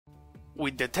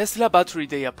With the Tesla Battery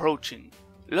Day approaching,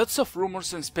 lots of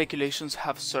rumors and speculations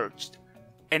have surged,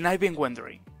 and I've been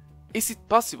wondering, is it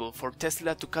possible for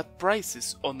Tesla to cut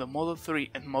prices on the Model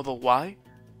 3 and Model Y,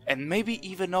 and maybe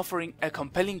even offering a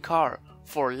compelling car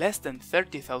for less than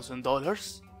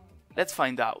 $30,000? Let's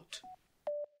find out.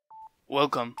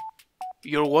 Welcome,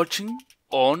 you're watching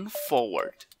On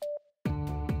Forward.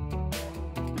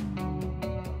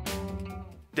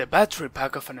 The battery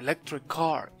pack of an electric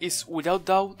car is without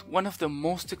doubt one of the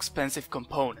most expensive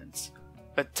components,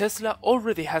 but Tesla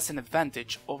already has an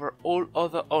advantage over all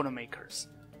other automakers.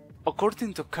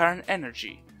 According to Current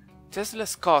Energy,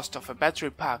 Tesla's cost of a battery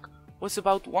pack was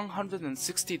about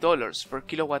 $160 per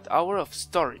kilowatt hour of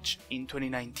storage in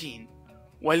 2019,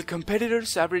 while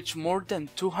competitors average more than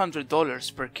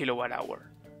 $200 per kilowatt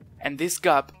hour, and this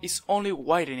gap is only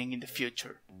widening in the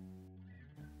future.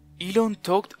 Elon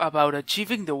talked about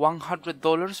achieving the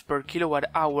 $100 per kilowatt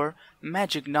hour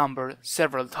magic number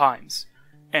several times,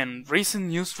 and recent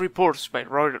news reports by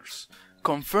Reuters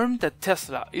confirmed that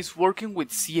Tesla is working with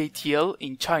CATL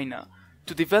in China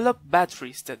to develop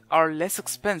batteries that are less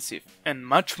expensive and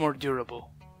much more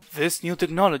durable. This new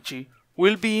technology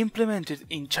will be implemented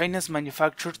in China's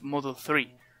manufactured Model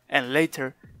 3, and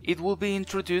later it will be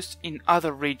introduced in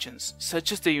other regions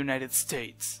such as the United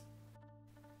States.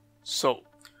 So,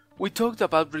 we talked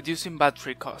about reducing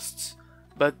battery costs,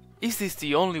 but is this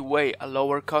the only way a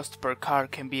lower cost per car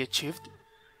can be achieved?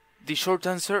 The short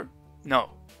answer,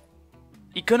 no.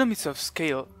 Economies of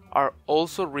scale are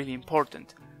also really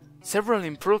important. Several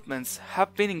improvements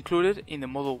have been included in the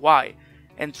Model Y,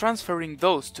 and transferring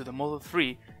those to the Model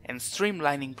 3 and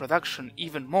streamlining production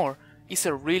even more is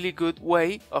a really good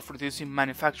way of reducing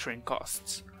manufacturing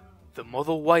costs. The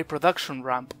Model Y production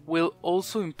ramp will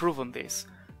also improve on this,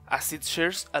 as it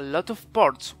shares a lot of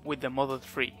parts with the Model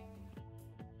 3.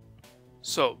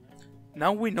 So,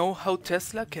 now we know how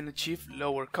Tesla can achieve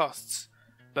lower costs,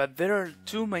 but there are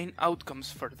two main outcomes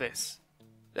for this.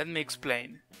 Let me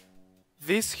explain.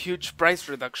 This huge price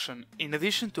reduction, in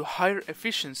addition to higher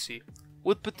efficiency,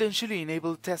 would potentially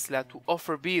enable Tesla to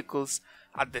offer vehicles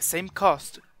at the same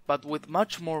cost but with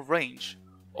much more range,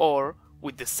 or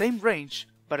with the same range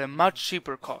but a much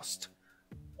cheaper cost.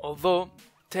 Although,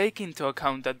 take into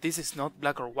account that this is not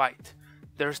black or white,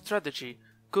 their strategy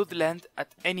could land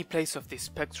at any place of this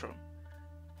spectrum.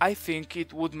 I think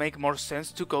it would make more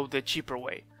sense to go the cheaper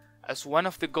way, as one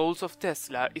of the goals of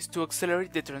Tesla is to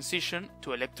accelerate the transition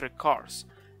to electric cars,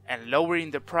 and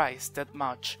lowering the price that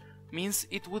much means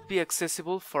it would be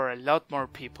accessible for a lot more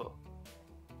people.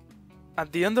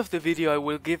 At the end of the video I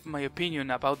will give my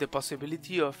opinion about the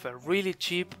possibility of a really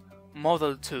cheap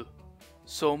Model 2,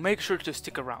 so make sure to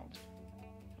stick around.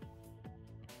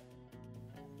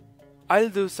 I'll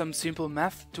do some simple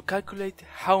math to calculate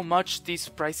how much these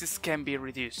prices can be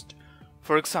reduced.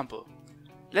 For example,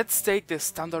 let's take the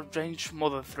standard range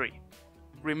Model 3.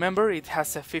 Remember, it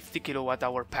has a 50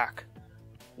 kWh pack,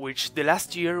 which the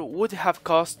last year would have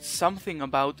cost something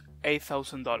about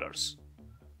 $8,000.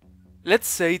 Let's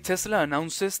say Tesla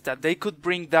announces that they could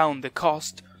bring down the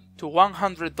cost to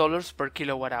 $100 per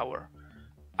kilowatt hour.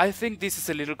 I think this is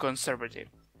a little conservative,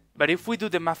 but if we do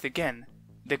the math again,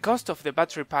 the cost of the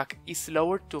battery pack is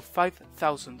lowered to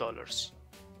 $5,000.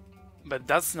 But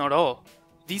that's not all.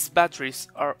 These batteries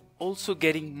are also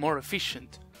getting more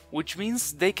efficient, which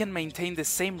means they can maintain the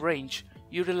same range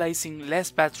utilizing less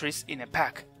batteries in a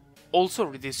pack, also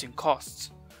reducing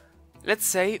costs. Let's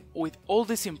say with all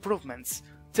these improvements,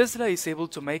 Tesla is able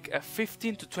to make a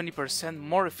 15 to 20%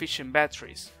 more efficient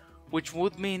batteries, which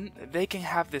would mean they can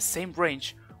have the same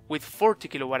range with 40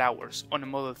 kWh on a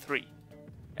Model 3,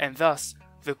 and thus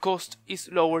the cost is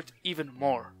lowered even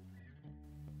more.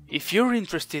 If you're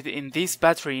interested in these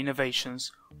battery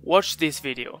innovations, watch this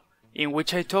video, in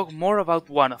which I talk more about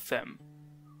one of them.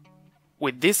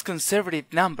 With these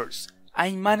conservative numbers,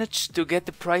 I managed to get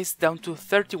the price down to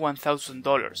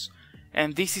 $31,000,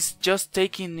 and this is just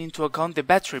taking into account the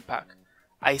battery pack.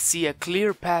 I see a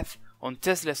clear path on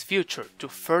Tesla's future to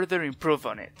further improve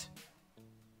on it.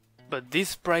 But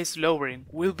this price lowering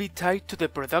will be tied to the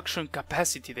production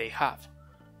capacity they have.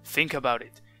 Think about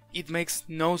it, it makes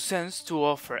no sense to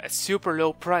offer a super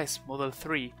low price Model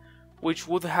 3, which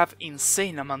would have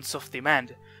insane amounts of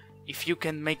demand, if you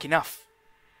can make enough.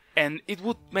 And it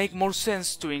would make more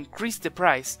sense to increase the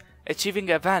price, achieving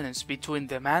a balance between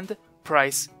demand,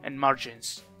 price and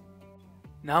margins.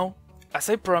 Now, as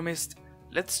I promised,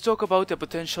 let's talk about a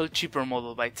potential cheaper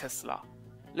model by Tesla.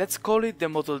 Let's call it the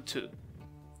Model 2.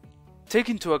 Take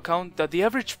into account that the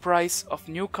average price of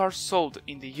new cars sold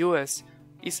in the US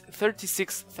is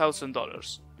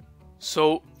 $36,000.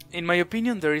 So in my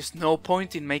opinion, there is no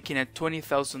point in making a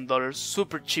 $20,000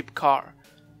 super cheap car,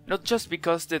 not just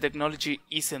because the technology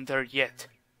isn't there yet,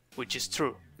 which is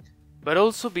true, but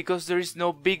also because there is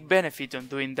no big benefit on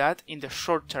doing that in the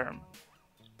short term.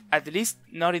 At least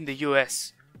not in the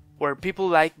US, where people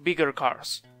like bigger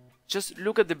cars. Just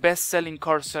look at the best-selling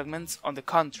car segments on the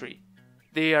country.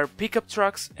 They are pickup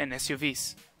trucks and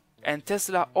SUVs, and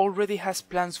Tesla already has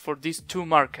plans for these two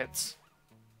markets.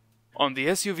 On the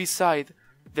SUV side,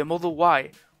 the Model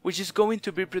Y, which is going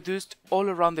to be produced all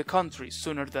around the country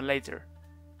sooner than later,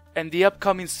 and the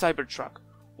upcoming Cybertruck,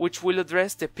 which will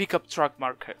address the pickup truck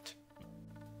market.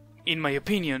 In my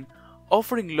opinion,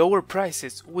 offering lower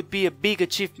prices would be a big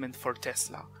achievement for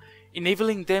Tesla,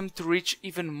 enabling them to reach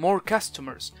even more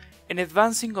customers and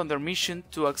advancing on their mission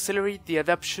to accelerate the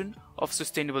adoption of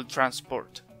sustainable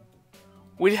transport.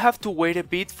 We'll have to wait a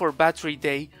bit for Battery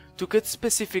Day to get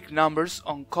specific numbers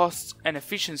on costs and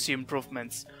efficiency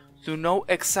improvements to know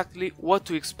exactly what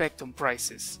to expect on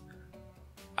prices.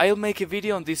 I'll make a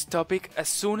video on this topic as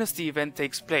soon as the event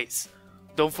takes place.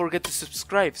 Don't forget to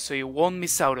subscribe so you won't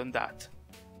miss out on that.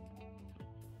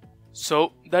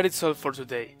 So that is all for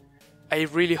today. I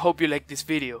really hope you liked this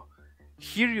video.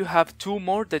 Here you have two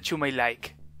more that you may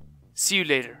like. See you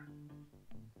later.